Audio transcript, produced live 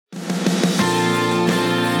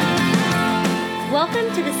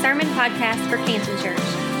Welcome to the Sermon Podcast for Canton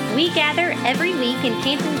Church. We gather every week in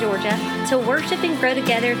Canton, Georgia to worship and grow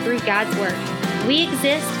together through God's Word. We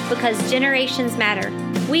exist because generations matter.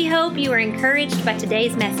 We hope you are encouraged by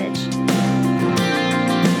today's message.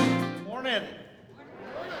 Morning.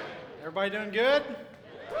 Everybody doing good?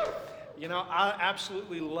 You know, I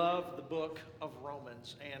absolutely love the book of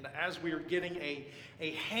Romans. And as we are getting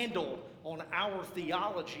a handle on our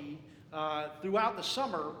theology throughout the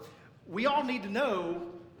summer, we all need to know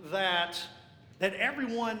that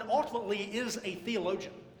everyone ultimately is a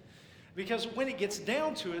theologian. Because when it gets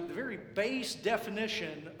down to it, the very base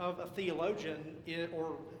definition of a theologian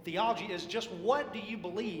or theology is just what do you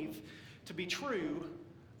believe to be true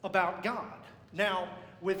about God? Now,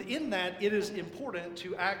 within that, it is important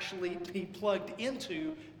to actually be plugged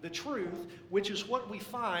into the truth, which is what we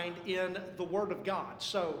find in the Word of God.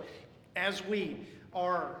 So, as we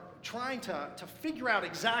are trying to figure out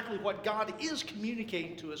exactly what God is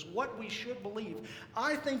communicating to us, what we should believe,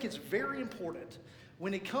 I think it's very important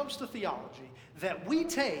when it comes to theology that we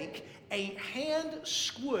take a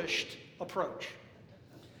hand-squished approach.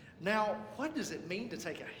 Now, what does it mean to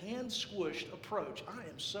take a hand-squished approach? I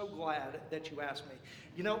am so glad that you asked me.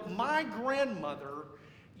 You know, my grandmother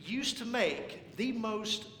used to make the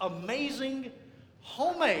most amazing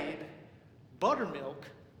homemade buttermilk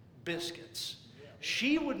biscuits.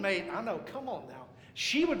 She would make, I know, come on now.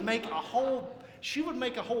 She would make a whole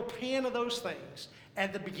pan of those things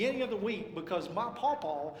at the beginning of the week because my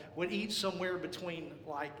pawpaw would eat somewhere between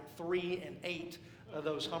like 3 and 8 of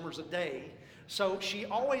those Hummers a day. So she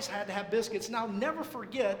always had to have biscuits. Now, never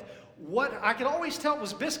forget what I could always tell it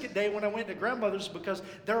was biscuit day when I went to grandmother's because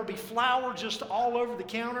there would be flour just all over the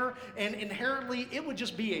counter, and inherently it would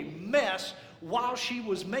just be a mess while she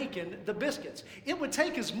was making the biscuits. It would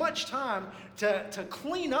take as much time to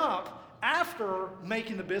clean up after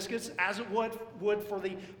making the biscuits as it would for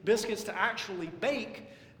the biscuits to actually bake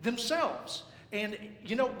themselves. And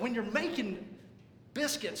you know, when you're making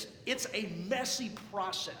biscuits, it's a messy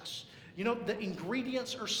process. You know, the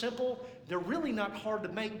ingredients are simple. They're really not hard to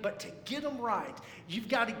make, but to get them right, you've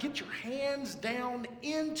got to get your hands down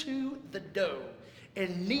into the dough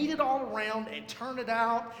and knead it all around and turn it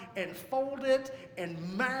out and fold it and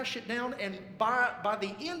mash it down. And by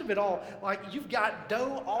the end of it all, like you've got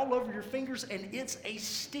dough all over your fingers and it's a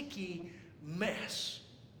sticky mess.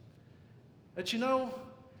 But you know,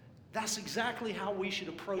 that's exactly how we should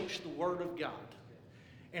approach the Word of God.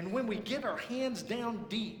 And when we get our hands down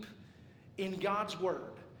deep in God's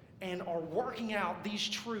Word and are working out these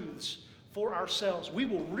truths for ourselves, we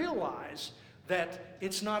will realize that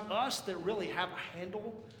it's not us that really have a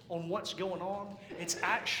handle on what's going on. It's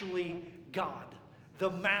actually God, the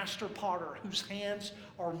master potter, whose hands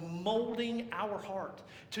are molding our heart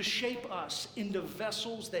to shape us into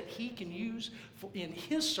vessels that He can use in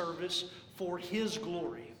His service for His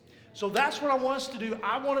glory. So that's what I want us to do.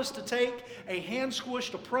 I want us to take a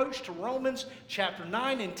hand-squished approach to Romans chapter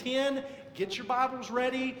 9 and 10. Get your Bibles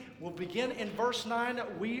ready. We'll begin in verse 9.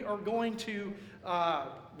 We are going to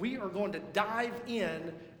dive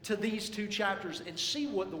in to these two chapters and see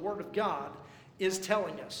what the Word of God is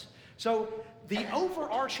telling us. So the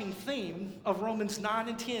overarching theme of Romans 9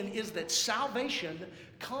 and 10 is that salvation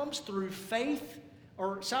comes through faith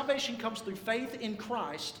in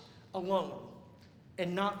Christ alone,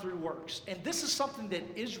 and not through works. And this is something that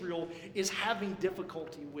Israel is having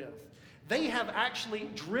difficulty with. They have actually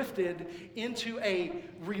drifted into a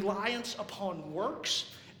reliance upon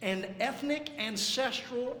works and ethnic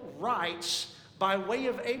ancestral rights by way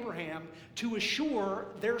of Abraham to assure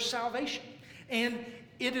their salvation. And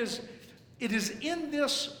it is in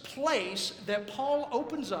this place that Paul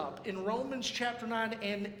opens up in Romans chapter 9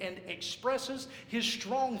 and expresses his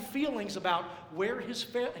strong feelings about where his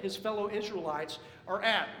fellow Israelites are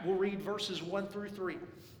at. We'll read verses 1 through 3.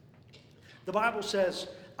 The Bible says,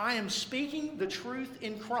 I am speaking the truth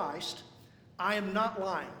in Christ. I am not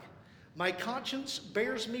lying. My conscience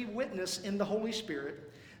bears me witness in the Holy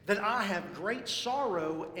Spirit that I have great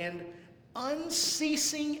sorrow and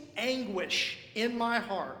unceasing anguish in my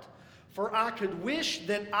heart. For I could wish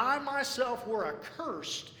that I myself were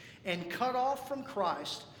accursed and cut off from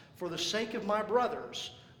Christ for the sake of my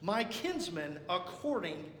brothers, my kinsmen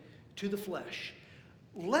according to the flesh.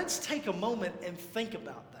 Let's take a moment and think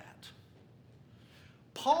about that.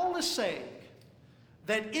 Paul is saying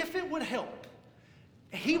that if it would help,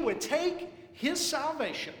 he would take his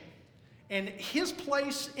salvation and his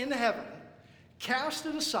place in heaven, cast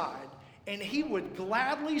it aside, and he would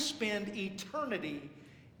gladly spend eternity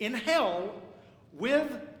in hell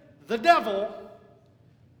with the devil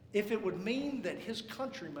if it would mean that his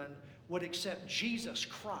countrymen would accept Jesus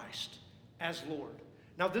Christ as Lord.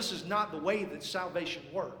 Now, this is not the way that salvation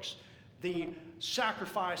works. The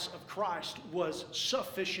sacrifice of Christ was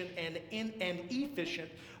sufficient and efficient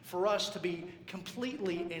for us to be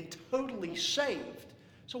completely and totally saved.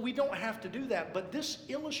 So we don't have to do that. But this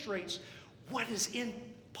illustrates what is in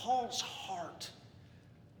Paul's heart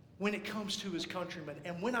when it comes to his countrymen.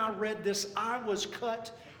 And when I read this, I was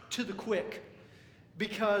cut to the quick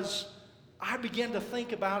because I began to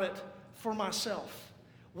think about it for myself.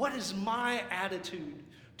 What is my attitude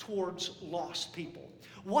towards lost people?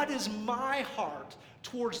 What is my heart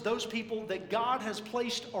towards those people that God has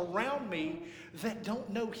placed around me that don't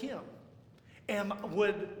know Him?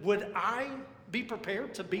 Would I be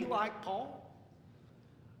prepared to be like Paul?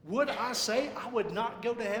 Would I say I would not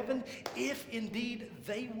go to heaven if indeed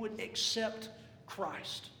they would accept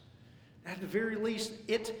Christ? At the very least,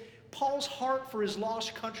 Paul's heart for his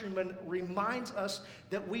lost countrymen reminds us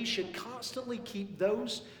that we should constantly keep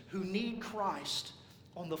those who need Christ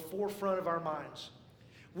on the forefront of our minds.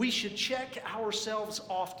 We should check ourselves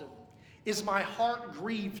often. Is my heart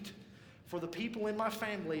grieved for the people in my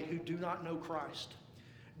family who do not know Christ?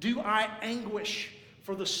 Do I anguish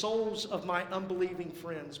for the souls of my unbelieving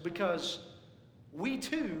friends? Because we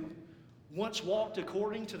too once walked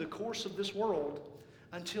according to the course of this world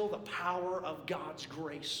until the power of God's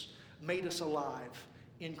grace made us alive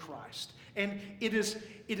in Christ. And it is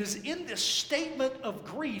in this statement of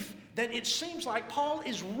grief that it seems like Paul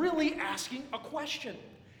is really asking a question.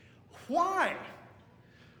 Why?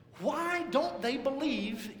 Why don't they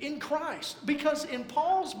believe in Christ? Because in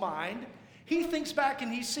Paul's mind, he thinks back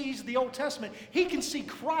and he sees the Old Testament. He can see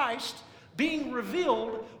Christ being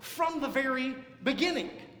revealed from the very beginning.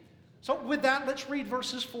 So with that, let's read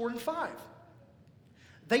verses 4 and 5.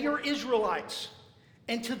 They are Israelites,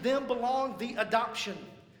 and to them belong the adoption,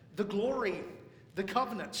 the glory, the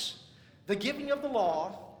covenants, the giving of the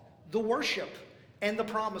law, the worship, and the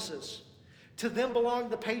promises. To them belong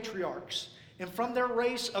the patriarchs, and from their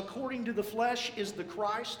race, according to the flesh, is the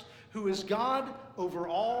Christ, who is God over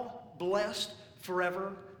all, blessed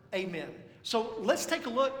forever. Amen. So let's take a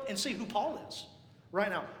look and see who Paul is right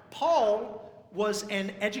now. Paul was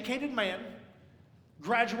an educated man,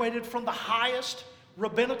 graduated from the highest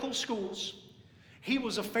rabbinical schools. He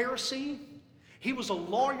was a Pharisee. He was a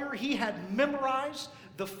lawyer. He had memorized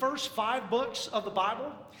the first 5 books of the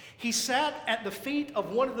Bible. He sat at the feet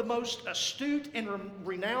of one of the most astute and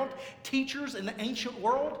renowned teachers in the ancient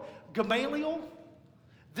world, Gamaliel.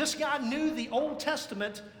 This guy knew the Old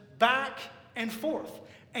Testament back and forth.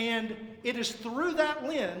 And it is through that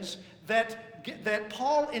lens that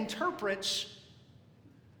Paul interprets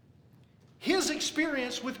his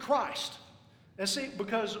experience with Christ. And see,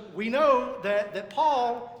 because we know that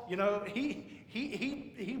Paul,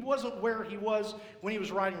 he wasn't where he was when he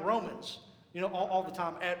was writing Romans, all the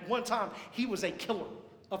time. At one time, he was a killer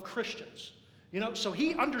of Christians. So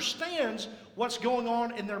he understands what's going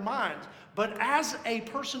on in their minds. But as a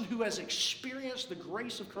person who has experienced the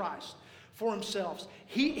grace of Christ for himself,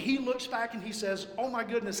 he looks back and he says, oh my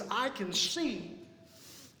goodness, I can see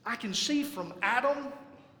from Adam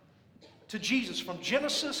to Jesus, from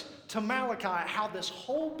Genesis to Malachi, how this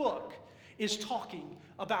whole book is talking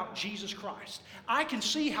about Jesus Christ. I can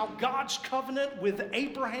see how God's covenant with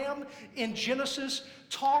Abraham in Genesis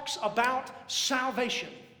talks about salvation.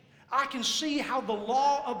 I can see how the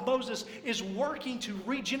law of Moses is working to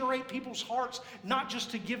regenerate people's hearts, not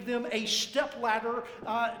just to give them a stepladder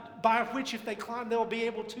by which if they climb they'll be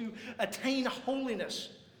able to attain holiness.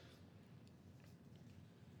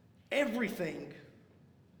 Everything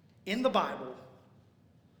in the Bible,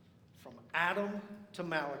 from Adam to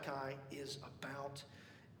Malachi, is about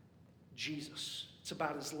Jesus. It's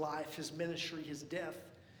about his life, his ministry, his death,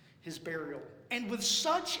 his burial. And with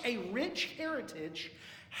such a rich heritage,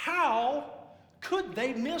 how could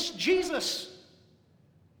they miss Jesus?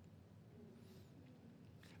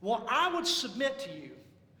 Well, I would submit to you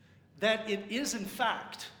that it is in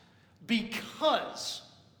fact because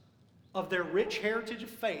of their rich heritage of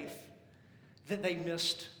faith that they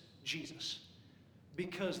missed Jesus.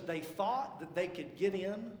 Because they thought that they could get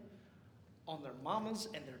in on their mama's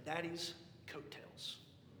and their daddy's coattails.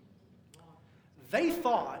 They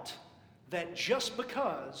thought that just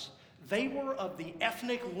because they were of the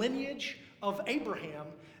ethnic lineage of Abraham,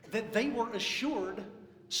 that they were assured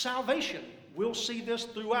salvation. We'll see this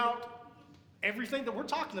throughout everything that we're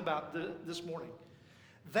talking about this morning.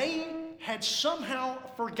 They had somehow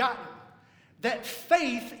forgotten that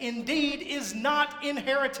faith indeed is not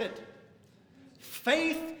inherited.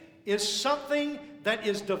 Faith is something that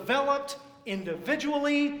is developed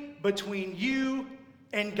individually between you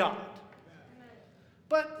and God.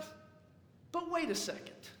 But wait a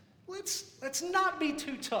second. let's not be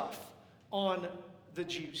too tough on the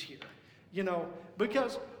Jews here.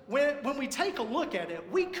 Because when we take a look at it,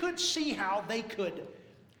 we could see how they could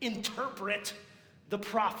interpret the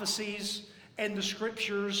prophecies and the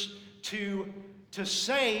scriptures to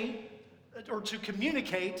say or to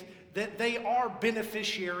communicate that they are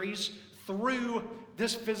beneficiaries through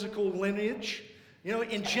this physical lineage.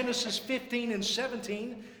 In Genesis 15 and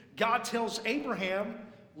 17, God tells Abraham,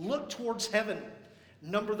 look towards heaven,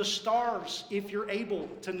 number the stars if you're able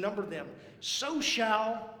to number them. So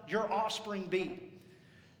shall your offspring be.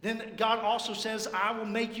 Then God also says, I will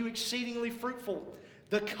make you exceedingly fruitful.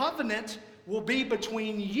 The covenant will be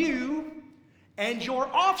between you and your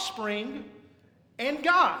offspring and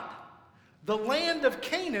God. The land of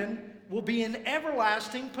Canaan will be an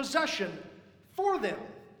everlasting possession for them.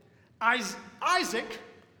 Isaac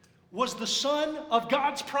was the son of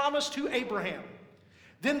God's promise to Abraham.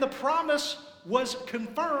 Then the promise was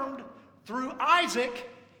confirmed through Isaac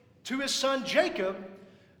to his son Jacob,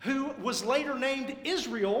 who was later named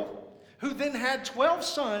Israel, who then had 12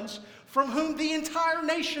 sons, from whom the entire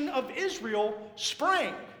nation of Israel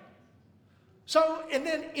sprang. So, and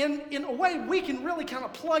then in a way, we can really kind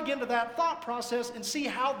of plug into that thought process and see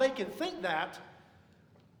how they can think that.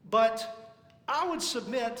 But I would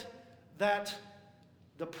submit that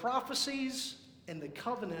the prophecies and the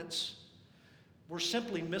covenants were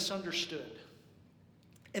simply misunderstood.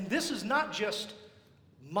 And this is not just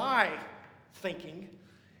my thinking.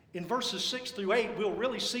 In verses 6 through 8, we'll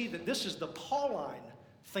really see that this is the Pauline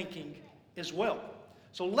thinking as well.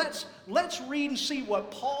 So let's read and see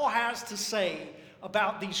what Paul has to say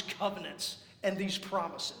about these covenants and these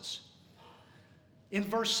promises. In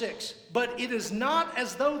verse 6, but it is not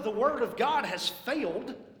as though the word of God has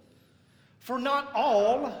failed, for not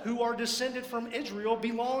all who are descended from Israel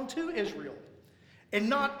belong to Israel. And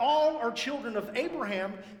not all are children of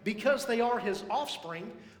Abraham because they are his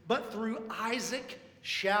offspring, but through Isaac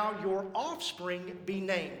shall your offspring be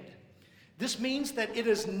named. This means that it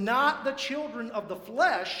is not the children of the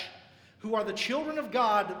flesh who are the children of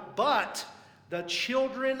God, but the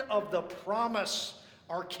children of the promise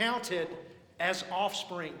are counted as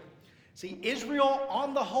offspring. See, Israel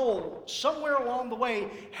on the whole, somewhere along the way,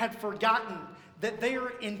 had forgotten that their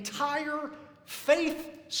entire faith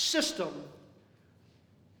system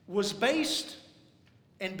was based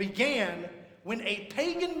and began when a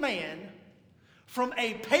pagan man from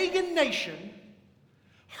a pagan nation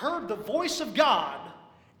heard the voice of God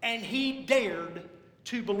and he dared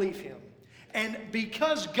to believe him. And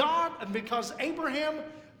because Abraham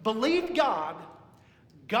believed God,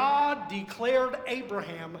 God declared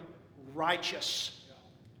Abraham righteous.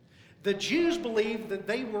 The Jews believed that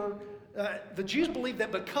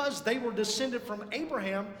because they were descended from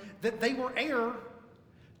Abraham, that they were heir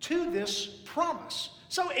to this promise.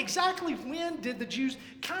 So exactly when did the Jews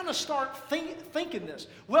kind of start thinking this?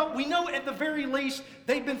 Well, we know at the very least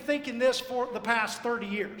they've been thinking this for the past 30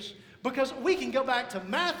 years. Because we can go back to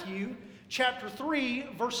Matthew chapter 3,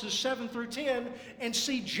 verses 7 through 10, and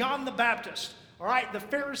see John the Baptist. All right, the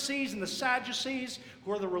Pharisees and the Sadducees,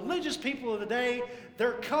 who are the religious people of the day,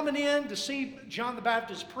 they're coming in to see John the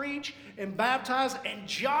Baptist preach and baptize, and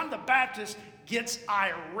John the Baptist gets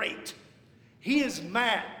irate. He is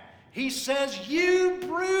mad. He says, "You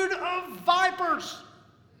brood of vipers,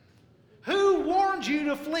 who warned you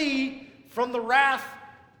to flee from the wrath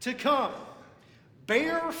to come?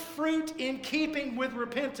 Bear fruit in keeping with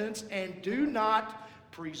repentance, and do not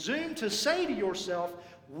presume to say to yourself,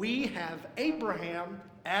 'We have Abraham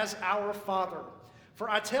as our father.' For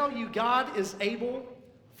I tell you, God is able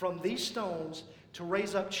from these stones to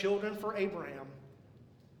raise up children for Abraham."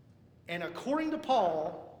 And according to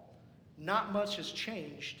Paul, not much has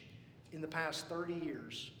changed in the past 30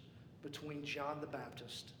 years between John the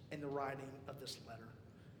Baptist and the writing of this letter.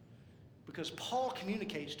 Because Paul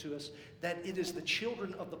communicates to us that it is the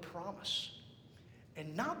children of the promise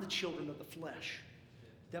and not the children of the flesh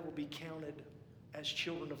that will be counted as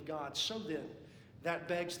children of God. So then, that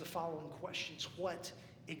begs the following questions. What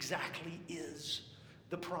exactly is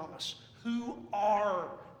the promise? Who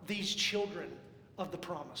are these children of the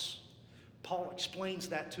promise? Paul explains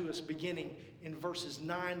that to us beginning in verses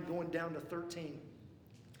 9 going down to 13.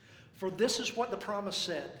 For this is what the promise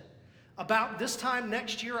said. About this time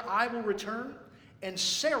next year I will return, and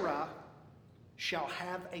Sarah shall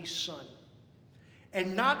have a son.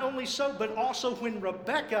 And not only so, but also when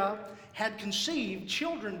Rebekah had conceived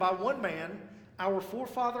children by one man, our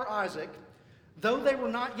forefather Isaac, though they were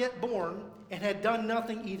not yet born and had done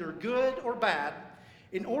nothing either good or bad,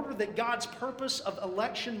 in order that God's purpose of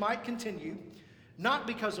election might continue, not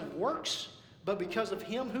because of works, but because of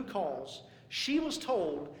him who calls, she was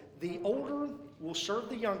told, The older will serve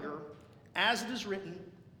the younger, as it is written,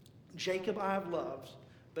 Jacob I have loved,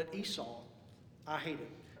 but Esau I hated.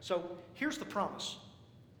 So here's the promise.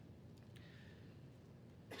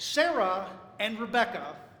 Sarah and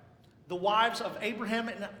Rebekah, the wives of Abraham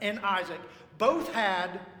and Isaac, both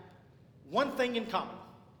had one thing in common.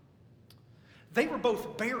 They were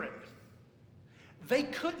both barren. They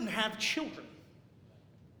couldn't have children.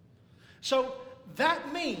 So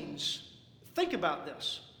that means, think about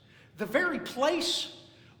this, the very place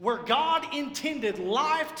where God intended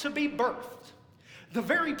life to be birthed, the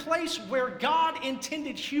very place where God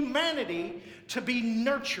intended humanity to be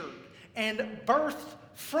nurtured and birthed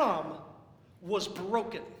from, was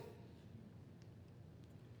broken.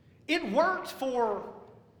 It worked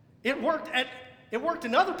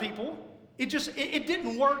in other people. It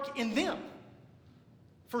didn't work in them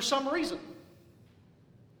for some reason.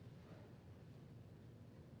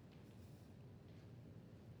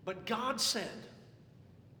 But God said,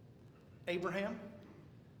 Abraham,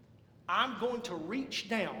 I'm going to reach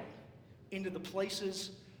down into the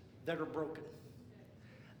places that are broken.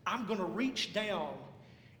 I'm going to reach down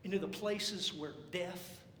into the places where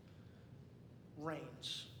death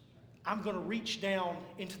reigns. I'm going to reach down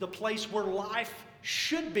into the place where life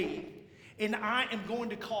should be, and I am going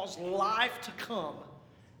to cause life to come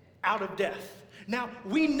out of death. Now,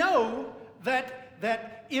 we know that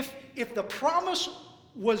if the promise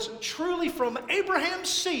was truly from Abraham's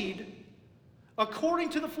seed, according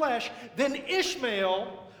to the flesh, then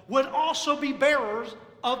Ishmael would also be bearers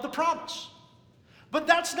of the promise. But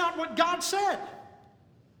that's not what God said.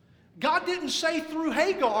 God didn't say through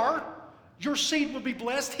Hagar, your seed will be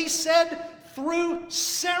blessed. He said through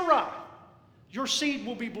Sarah, your seed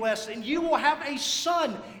will be blessed, and you will have a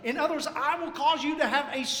son. In others, I will cause you to have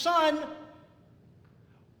a son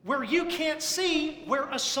where you can't see where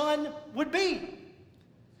a son would be.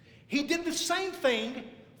 He did the same thing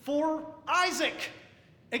for Isaac,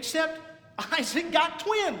 except Isaac got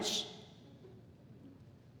twins.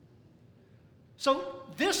 So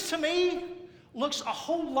this to me looks a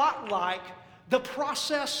whole lot like the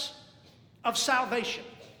process of salvation.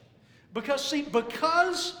 Because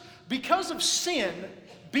of sin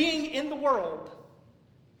being in the world,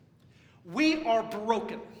 we are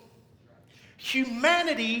broken.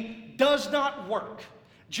 Humanity does not work.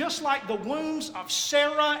 Just like the wombs of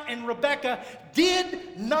Sarah and Rebekah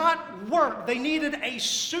did not work. They needed a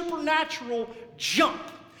supernatural jump.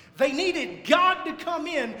 They needed God to come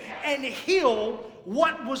in and heal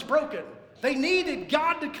what was broken. They needed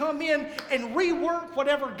God to come in and rework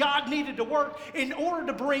whatever God needed to work in order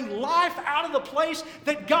to bring life out of the place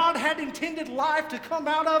that God had intended life to come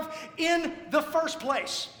out of in the first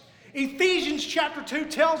place. Ephesians chapter 2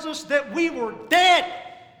 tells us that we were dead.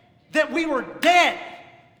 That we were dead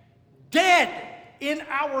in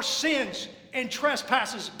our sins and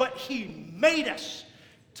trespasses, but He made us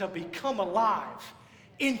to become alive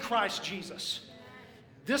in Christ Jesus.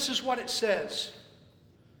 This is what it says.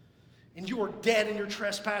 And you are dead in your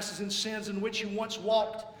trespasses and sins in which you once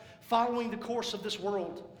walked, following the course of this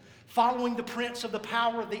world, following the prince of the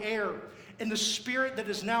power of the air, and the spirit that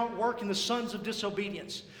is now at work in the sons of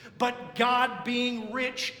disobedience. But God, being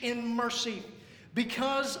rich in mercy,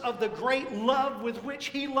 because of the great love with which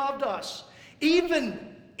He loved us, even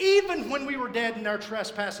when we were dead in our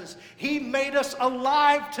trespasses, He made us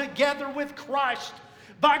alive together with Christ.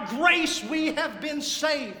 By grace we have been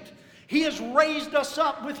saved. He has raised us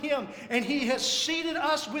up with Him, and He has seated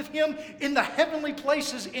us with Him in the heavenly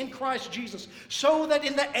places in Christ Jesus, so that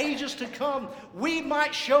in the ages to come we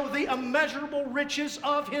might show the immeasurable riches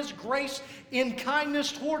of His grace in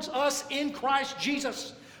kindness towards us in Christ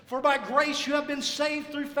Jesus. For by grace you have been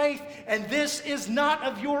saved through faith, and this is not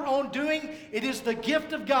of your own doing. It is the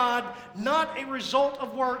gift of God, not a result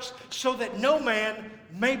of works, so that no man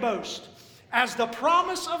may boast. As the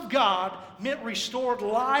promise of God meant restored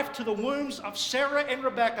life to the wombs of Sarah and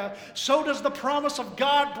Rebekah, so does the promise of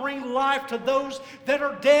God bring life to those that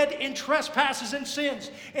are dead in trespasses and sins.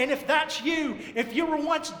 And if that's you, if you were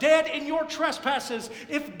once dead in your trespasses,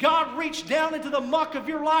 if God reached down into the muck of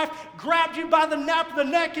your life, grabbed you by the nape of the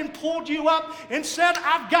neck and pulled you up and said,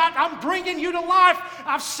 I'm bringing you to life.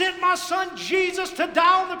 I've sent my son Jesus to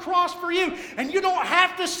die on the cross for you. And you don't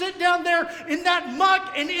have to sit down there in that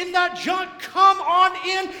muck and in that junk. Come on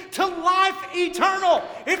in to life eternal.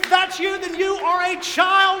 If that's you, then you are a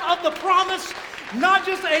child of the promise. Not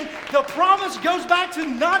just, and the promise goes back to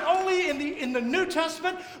not only in the New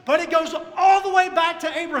Testament, but it goes all the way back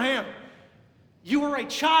to Abraham. You are a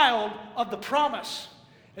child of the promise.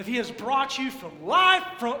 If He has brought you from life,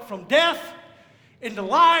 from death into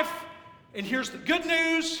life, and here's the good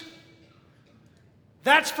news: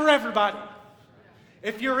 That's for everybody.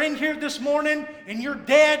 If you're in here this morning and you're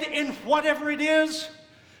dead in whatever it is,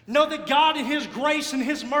 know that God in His grace and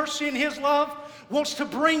His mercy and His love wants to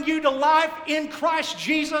bring you to life in Christ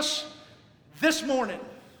Jesus this morning.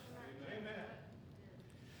 Amen.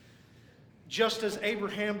 Just as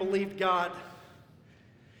Abraham believed God,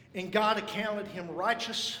 and God accounted him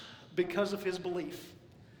righteous because of his belief,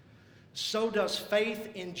 so does faith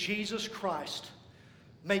in Jesus Christ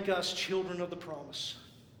make us children of the promise,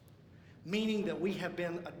 meaning that we have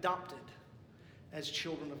been adopted as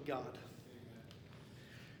children of God.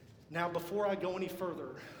 Now, before I go any further,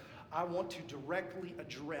 I want to directly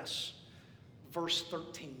address verse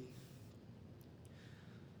 13.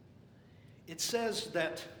 It says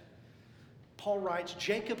that Paul writes,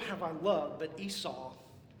 Jacob have I loved, but Esau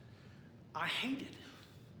I hated.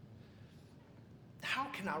 How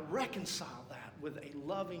can I reconcile that with a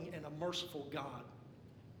loving and a merciful God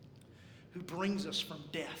who brings us from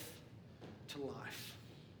death to life?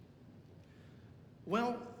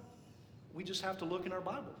 Well, we just have to look in our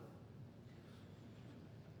Bible.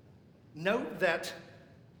 Note that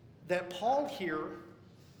Paul here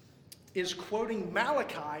is quoting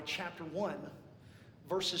Malachi chapter 1,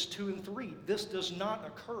 verses 2 and 3. This does not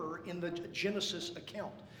occur in the Genesis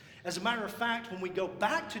account. As a matter of fact, when we go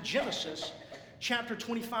back to Genesis chapter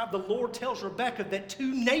 25, the Lord tells Rebekah that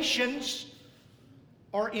 2 nations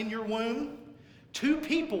are in your womb. 2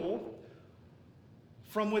 people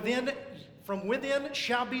from within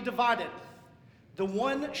shall be divided. The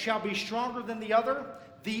one shall be stronger than the other.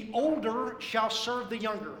 The older shall serve the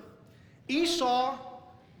younger. Esau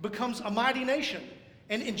becomes a mighty nation.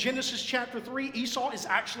 And in Genesis chapter 3, Esau is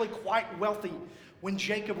actually quite wealthy when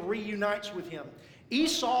Jacob reunites with him.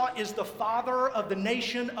 Esau is the father of the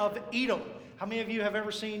nation of Edom. How many of you have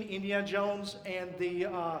ever seen Indiana Jones and the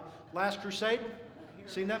Last Crusade?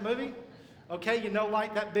 Seen that movie? Okay, you know,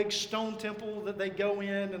 like that big stone temple that they go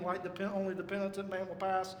in and like only the penitent man will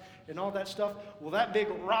pass and all that stuff. Well, that big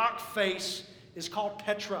rock face is called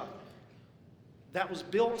Petra. That was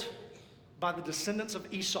built by the descendants of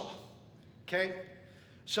Esau. Okay?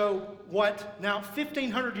 So now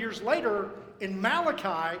 1,500 years later in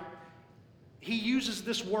Malachi, he uses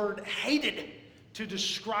this word hated to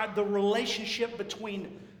describe the relationship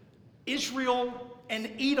between Israel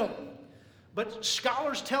and Edom. But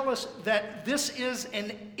scholars tell us that this is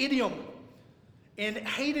an idiom. And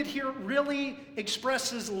hated here really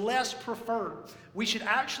expresses less preferred. We should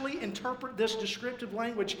actually interpret this descriptive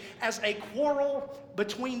language as a quarrel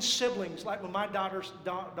between siblings. Like when my daughters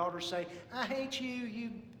say, I hate you,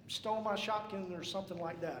 you stole my Shopkin, or something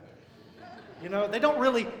like that. You know,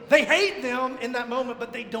 they hate them in that moment,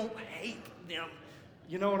 but they don't hate them.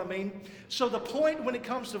 You know what I mean? So the point when it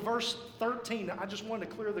comes to verse 13, I just wanted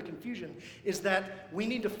to clear the confusion, is that we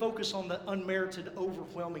need to focus on the unmerited,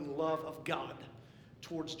 overwhelming love of God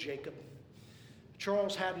towards Jacob.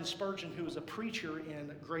 Charles Haddon Spurgeon, who was a preacher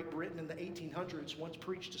in Great Britain in the 1800s, once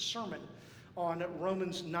preached a sermon on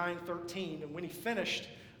Romans 9:13. And when he finished,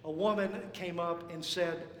 a woman came up and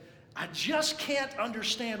said, I just can't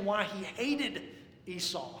understand why he hated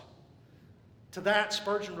Esau. To that,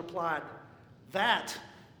 Spurgeon replied, that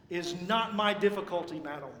is not my difficulty,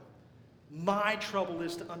 madam. My trouble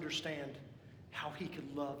is to understand how he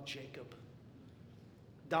could love Jacob.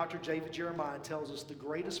 Dr. David Jeremiah tells us the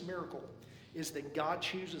greatest miracle is that God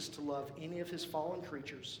chooses to love any of his fallen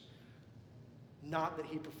creatures, not that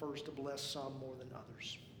he prefers to bless some more than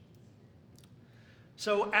others.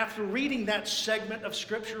 So after reading that segment of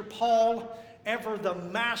Scripture, Paul, ever the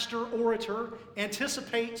master orator,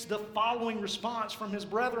 anticipates the following response from his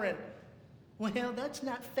brethren. Well, that's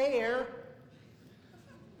not fair.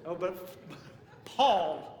 Oh, but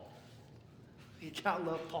Paul, you gotta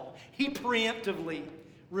love Paul. He preemptively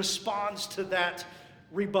responds to that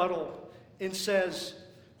rebuttal and says,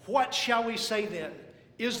 what shall we say then?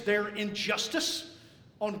 Is there injustice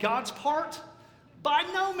on God's part? By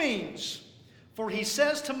no means. For he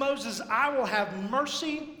says to Moses, I will have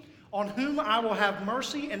mercy on whom I will have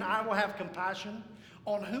mercy, and I will have compassion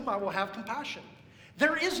on whom I will have compassion.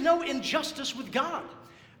 There is no injustice with God.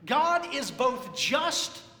 God is both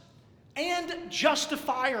just and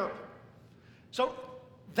justifier. So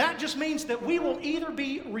that just means that we will either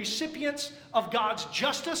be recipients of God's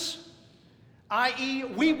justice, i.e.,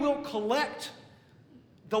 we will collect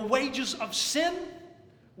the wages of sin,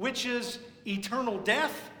 which is eternal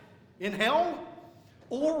death in hell,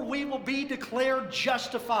 or we will be declared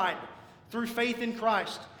justified through faith in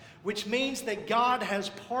Christ, which means that God has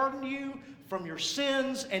pardoned you from your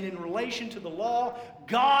sins, and in relation to the law,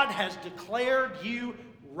 God has declared you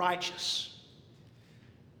righteous.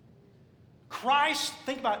 Christ,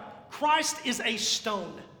 think about it, Christ is a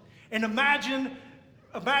stone. And imagine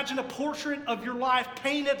a portrait of your life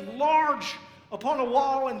painted large upon a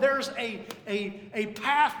wall, and there's a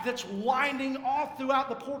path that's winding all throughout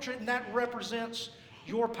the portrait, and that represents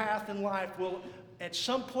your path in life. Well, at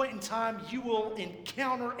some point in time, you will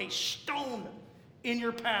encounter a stone in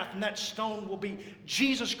your path, and that stone will be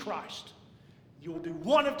Jesus Christ. You will do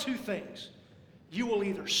one of two things. You will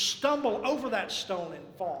either stumble over that stone and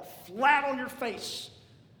fall flat on your face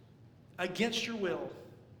against your will,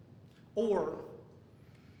 or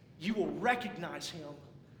you will recognize him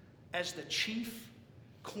as the chief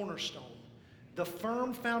cornerstone, the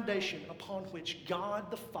firm foundation upon which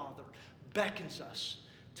God the Father beckons us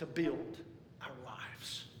to build our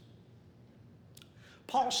lives.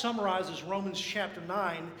 Paul summarizes Romans chapter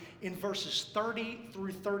 9 in verses 30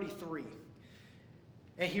 through 33.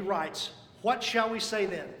 And he writes, "What shall we say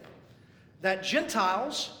then? That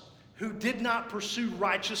Gentiles who did not pursue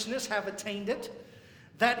righteousness have attained it.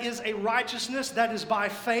 That is a righteousness that is by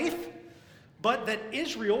faith. But that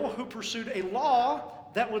Israel, who pursued a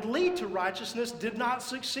law that would lead to righteousness, did not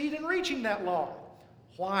succeed in reaching that law.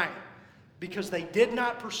 Why? Because they did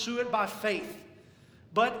not pursue it by faith,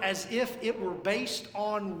 but as if it were based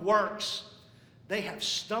on works. They have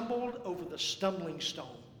stumbled over the stumbling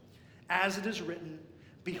stone. As it is written,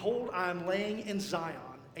 behold, I am laying in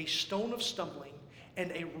Zion a stone of stumbling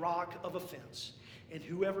and a rock of offense, and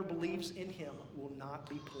whoever believes in him will not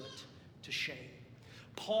be put to shame."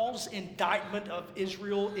 Paul's indictment of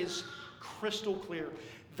Israel is crystal clear.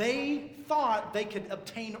 They thought they could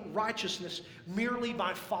obtain righteousness merely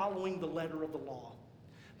by following the letter of the law.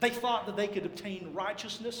 They thought that they could obtain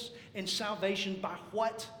righteousness and salvation by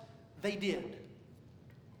what they did.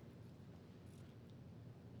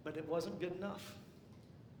 But it wasn't good enough.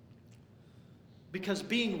 Because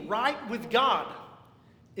being right with God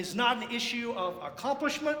is not an issue of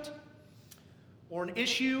accomplishment or an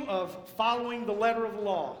issue of following the letter of the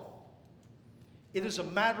law. It is a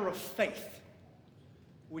matter of faith,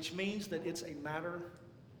 which means that it's a matter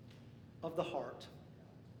of the heart.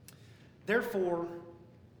 Therefore,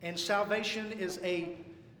 and salvation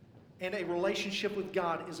and a relationship with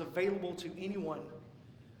God is available to anyone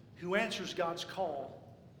who answers God's call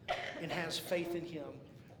and has faith in him.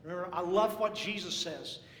 Remember, I love what Jesus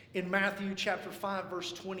says in Matthew chapter 5,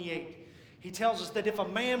 verse 28. He tells us that if a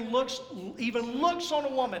man even looks on a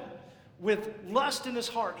woman with lust in his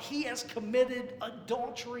heart, he has committed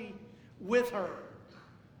adultery with her.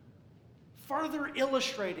 Further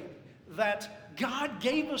illustrating that God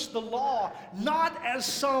gave us the law not as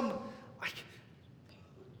some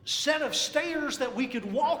set of stairs that we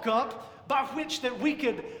could walk up, by which that we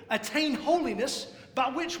could attain holiness, by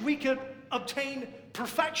which we could obtain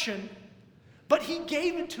perfection, but he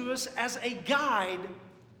gave it to us as a guide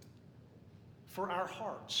for our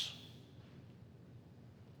hearts.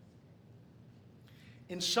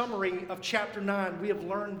 In summary of chapter 9, we have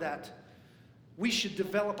learned that we should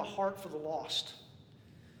develop a heart for the lost.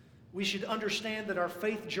 We should understand that our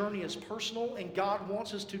faith journey is personal and God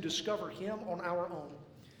wants us to discover him on our own.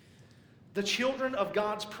 The children of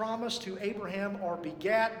God's promise to Abraham are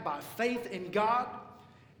begat by faith in God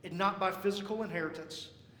and not by physical inheritance.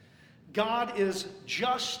 God is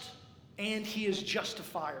just and he is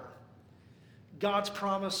justifier. God's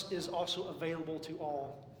promise is also available to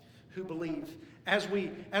all who believe. As we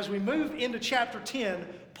move into chapter 10,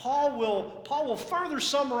 Paul will further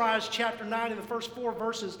summarize chapter 9 in the first 4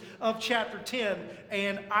 verses of chapter 10.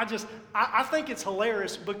 And I think it's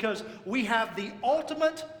hilarious because we have the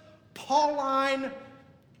ultimate Pauline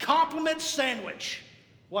compliment sandwich.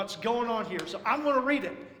 What's going on here? So I'm going to read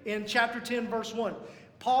it in chapter 10, verse 1.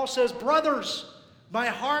 Paul says, "Brothers, my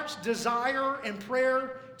heart's desire and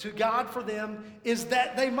prayer to God for them is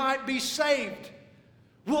that they might be saved."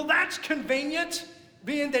 Well, that's convenient,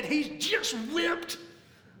 being that he's just whipped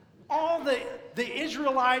all the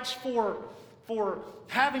Israelites for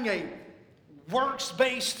having a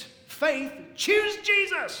works-based faith. Choose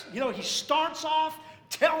Jesus. You know, he starts off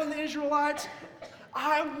telling the Israelites,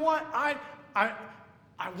 I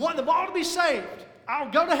want them all to be saved.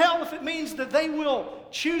 I'll go to hell if it means that they will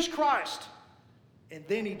choose Christ. And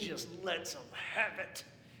then he just lets them have it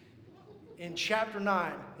in chapter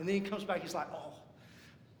 9. And then he comes back, he's like, "Oh,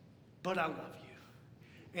 but I love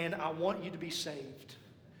you. And I want you to be saved."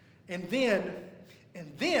 And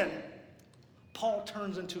then Paul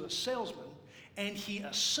turns into a salesman and he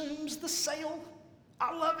assumes the sale.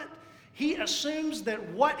 I love it. He assumes that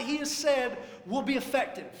what he has said will be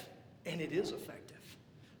effective. And it is effective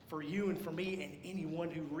for you and for me and anyone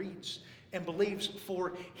who reads and believes.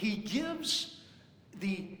 For he gives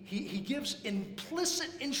he gives implicit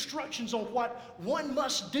instructions on what one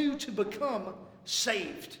must do to become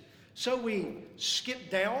saved. So we skip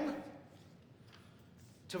down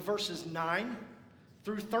to verses 9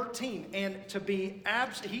 through 13. And to be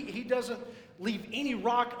he doesn't leave any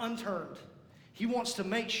rock unturned. He wants to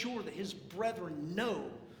make sure that his brethren know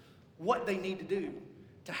what they need to do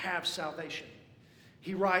to have salvation.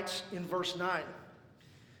 He writes in verse 9,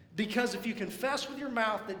 because if you confess with your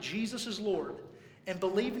mouth that Jesus is Lord and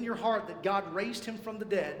believe in your heart that God raised him from the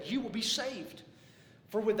dead, you will be saved.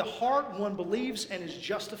 For with the heart one believes and is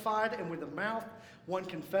justified, and with the mouth one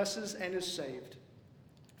confesses and is saved.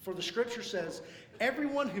 For the scripture says,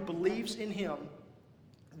 everyone who believes in him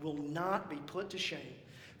will not be put to shame.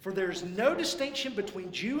 For there is no distinction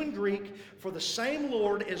between Jew and Greek, for the same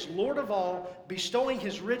Lord is Lord of all, bestowing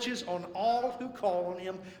his riches on all who call on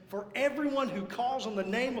him. For everyone who calls on the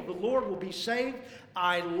name of the Lord will be saved.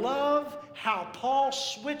 I love how Paul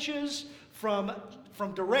switches from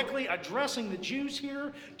directly addressing the Jews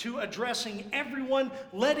here to addressing everyone,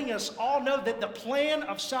 letting us all know that the plan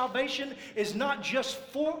of salvation is not just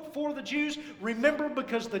for the Jews. Remember,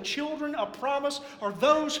 because the children of promise are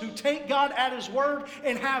those who take God at his word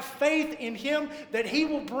and have faith in him, that he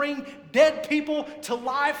will bring dead people to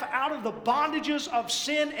life out of the bondages of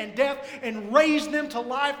sin and death and raise them to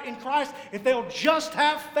life in Christ if they'll just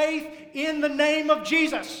have faith in the name of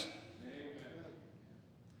Jesus.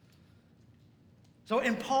 So,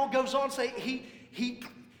 and Paul goes on to say,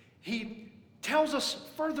 he tells us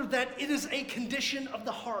further that it is a condition of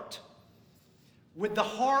the heart. With the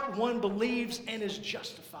heart one believes and is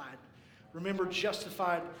justified. Remember,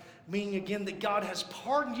 justified meaning again that God has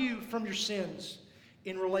pardoned you from your sins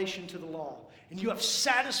in relation to the law. And you have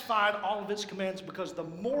satisfied all of its commands because the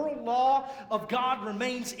moral law of God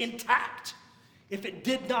remains intact. If it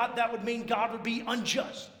did not, that would mean God would be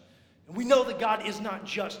unjust. And we know that God is not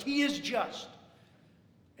just. He is just.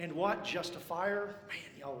 And what? Justifier? Man,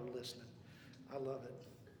 y'all are listening. I love it.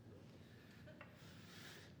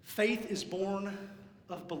 Faith is born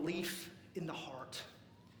of belief in the heart.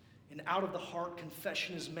 And out of the heart,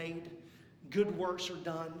 confession is made. Good works are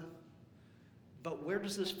done. But where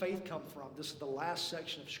does this faith come from? This is the last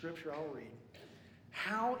section of Scripture I'll read.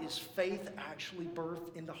 How is faith actually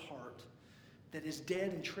birthed in the heart that is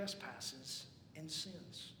dead in trespasses and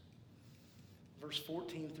sins? Verse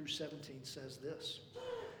 14 through 17 says this.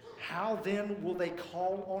 How then will they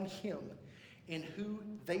call on him in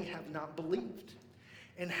whom they have not believed?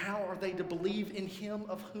 And how are they to believe in him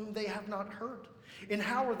of whom they have not heard? And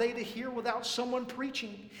how are they to hear without someone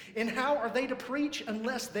preaching? And how are they to preach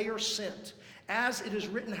unless they are sent? As it is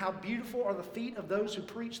written, how beautiful are the feet of those who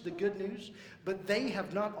preach the good news, but they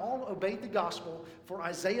have not all obeyed the gospel. For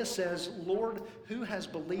Isaiah says, Lord, who has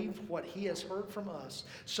believed what he has heard from us?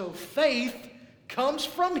 So faith comes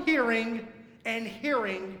from hearing, and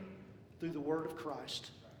hearing through the word of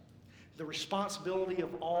Christ. The responsibility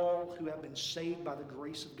of all who have been saved by the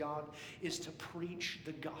grace of God is to preach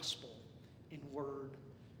the gospel in word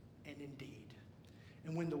and in deed.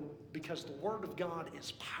 And because the word of God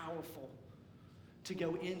is powerful to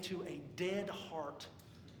go into a dead heart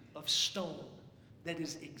of stone that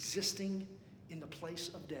is existing in the place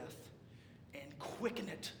of death and quicken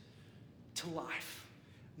it to life,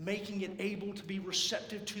 making it able to be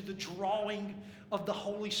receptive to the drawing of the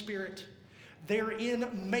Holy Spirit. Therein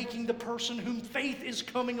making the person whom faith is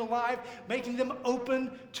coming alive, making them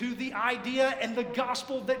open to the idea and the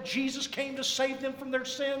gospel that Jesus came to save them from their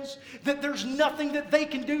sins, that there's nothing that they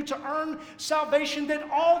can do to earn salvation, that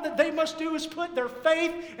all that they must do is put their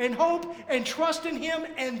faith and hope and trust in him,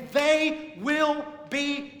 and they will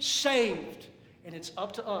be saved. And it's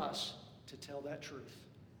up to us to tell that truth.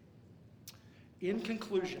 In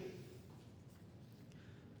conclusion,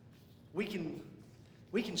 we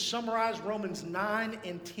can summarize Romans 9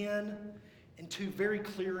 and 10 in two very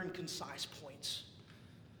clear and concise points.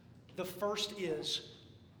 The first is,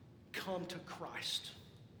 come to Christ.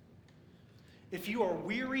 If you are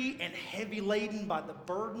weary and heavy laden by the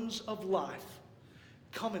burdens of life,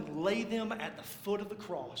 come and lay them at the foot of the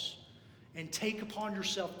cross and take upon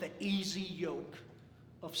yourself the easy yoke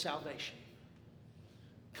of salvation.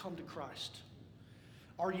 Come to Christ.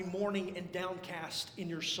 Are you mourning and downcast in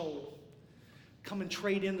your soul? Come and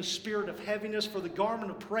trade in the spirit of heaviness for the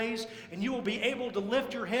garment of praise, and you will be able to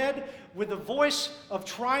lift your head with a voice of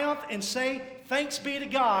triumph and say, thanks be to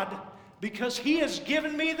God, because he has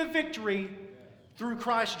given me the victory through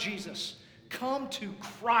Christ Jesus. Come to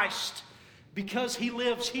Christ. Because he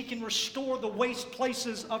lives, he can restore the waste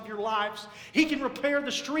places of your lives. He can repair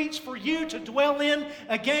the streets for you to dwell in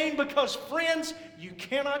again, because, friends, you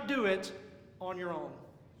cannot do it on your own.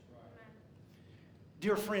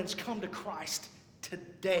 Dear friends, come to Christ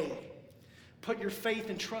today. Put your faith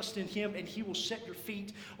and trust in Him, and He will set your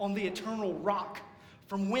feet on the eternal rock,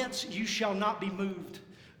 from whence you shall not be moved.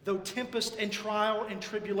 Though tempest and trial and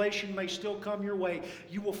tribulation may still come your way,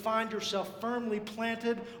 you will find yourself firmly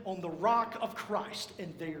planted on the rock of Christ,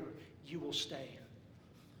 and there you will stay.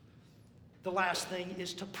 The last thing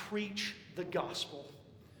is to preach the gospel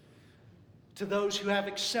to those who have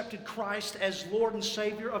accepted Christ as Lord and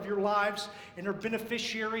Savior of your lives and are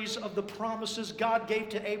beneficiaries of the promises God gave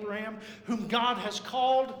to Abraham, whom God has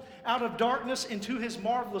called out of darkness into His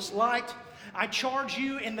marvelous light. I charge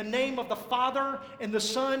you in the name of the Father and the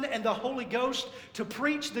Son and the Holy Ghost to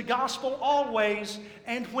preach the gospel always,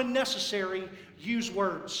 and when necessary, use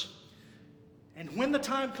words. And when the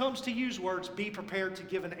time comes to use words, be prepared to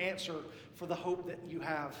give an answer for the hope that you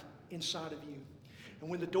have inside of you. And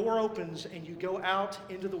when the door opens and you go out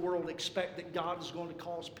into the world, expect that God is going to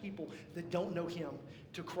cause people that don't know Him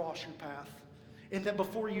to cross your path. And that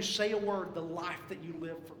before you say a word, the life that you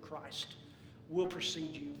live for Christ will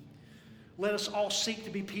precede you. Let us all seek to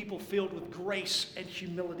be people filled with grace and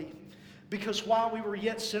humility. Because while we were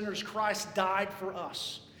yet sinners, Christ died for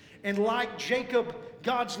us. And like Jacob,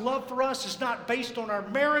 God's love for us is not based on our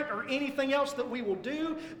merit or anything else that we will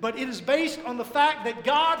do, but it is based on the fact that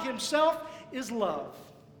God Himself is love.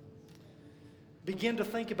 Begin to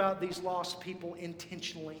think about these lost people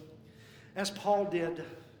intentionally. As Paul did,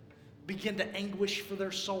 begin to anguish for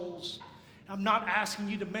their souls. I'm not asking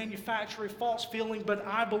you to manufacture a false feeling, but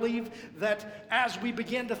I believe that as we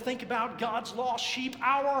begin to think about God's lost sheep,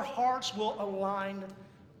 our hearts will align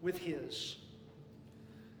with His.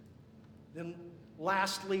 Then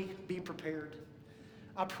lastly, be prepared.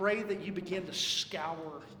 I pray that you begin to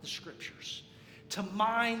scour the Scriptures, to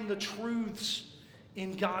mine the truths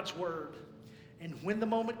in God's Word. And when the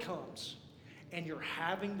moment comes and you're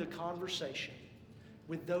having the conversation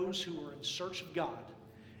with those who are in search of God,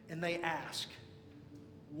 and they ask,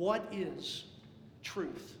 what is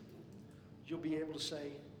truth? You'll be able to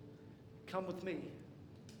say, come with me,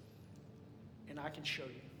 and I can show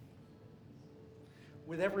you.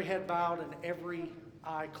 With every head bowed and every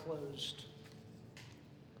eye closed,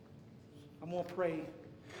 I'm going to pray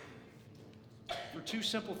for two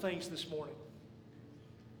simple things this morning.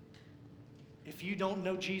 If you don't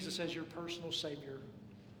know Jesus as your personal Savior,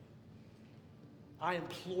 I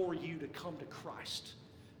implore you to come to Christ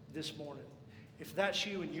this morning. If that's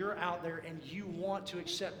you and you're out there and you want to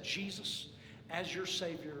accept Jesus as your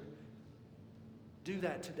Savior, do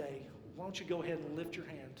that today. Why don't you go ahead and lift your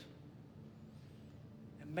hand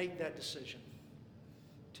and make that decision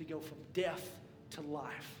to go from death to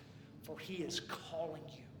life, for He is calling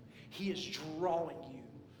you. He is drawing you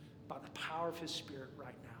by the power of His Spirit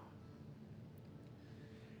right now.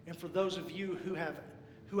 And for those of you who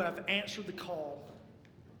have answered the call,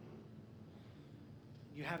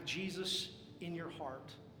 you have Jesus in your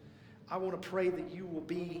heart, I want to pray that you will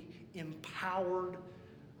be empowered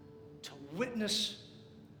to witness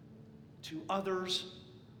to others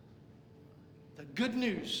the good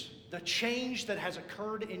news, the change that has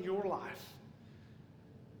occurred in your life,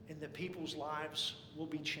 and that people's lives will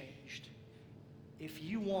be changed. If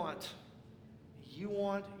you want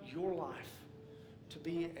your life to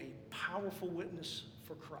be a powerful witness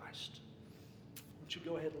for Christ, why don't you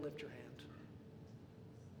go ahead and lift your hand?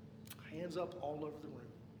 Hands up all over the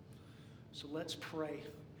room. So let's pray.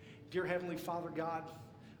 Dear Heavenly Father God,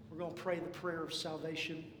 we're going to pray the prayer of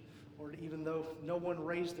salvation. Lord, even though no one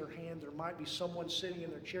raised their hand, there might be someone sitting in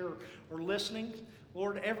their chair or listening.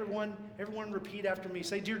 Lord, everyone repeat after me.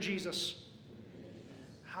 Say, Dear Jesus,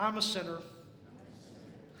 I'm a sinner.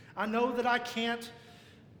 I know that I can't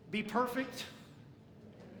be perfect.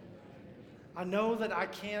 I know that I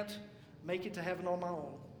can't make it to heaven on my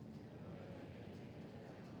own.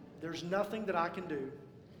 There's nothing that I can do.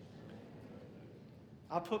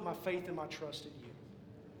 I put my faith and my trust in you.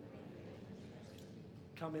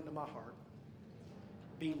 Come into my heart.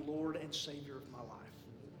 Be Lord and Savior of my life.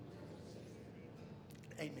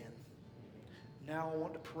 Amen. Now I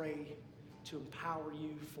want to pray to empower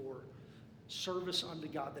you for service unto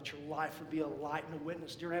God, that your life would be a light and a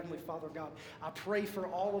witness. Dear Heavenly Father God, I pray for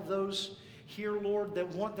all of those here, Lord, that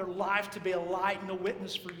want their life to be a light and a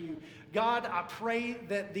witness for you. God, I pray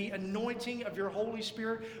that the anointing of your Holy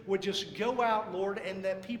Spirit would just go out, Lord, and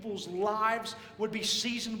that people's lives would be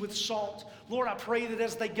seasoned with salt. Lord, I pray that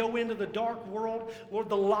as they go into the dark world, Lord,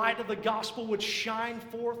 the light of the gospel would shine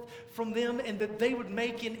forth from them and that they would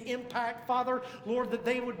make an impact, Father. Lord, that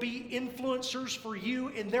they would be influencers for you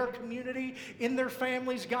in their community, in their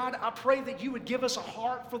families. God, I pray that you would give us a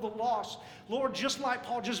heart for the lost. Lord, just like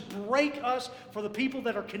Paul, just break us for the people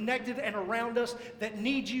that are connected and around us that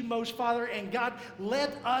need you most, Father. And God,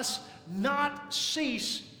 let us not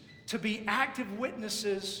cease to be active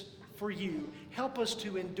witnesses for you. Help us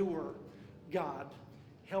to endure, God.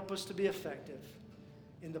 Help us to be effective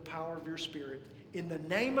in the power of your Spirit. In the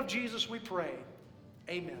name of Jesus we pray.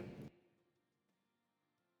 Amen.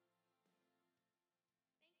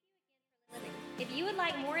 If you would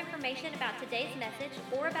like more information about today's message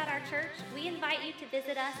or about our church, we invite you to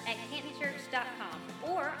visit us at cantonchurch.com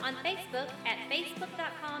or on Facebook at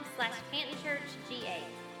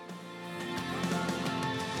facebook.com/cantonchurchga.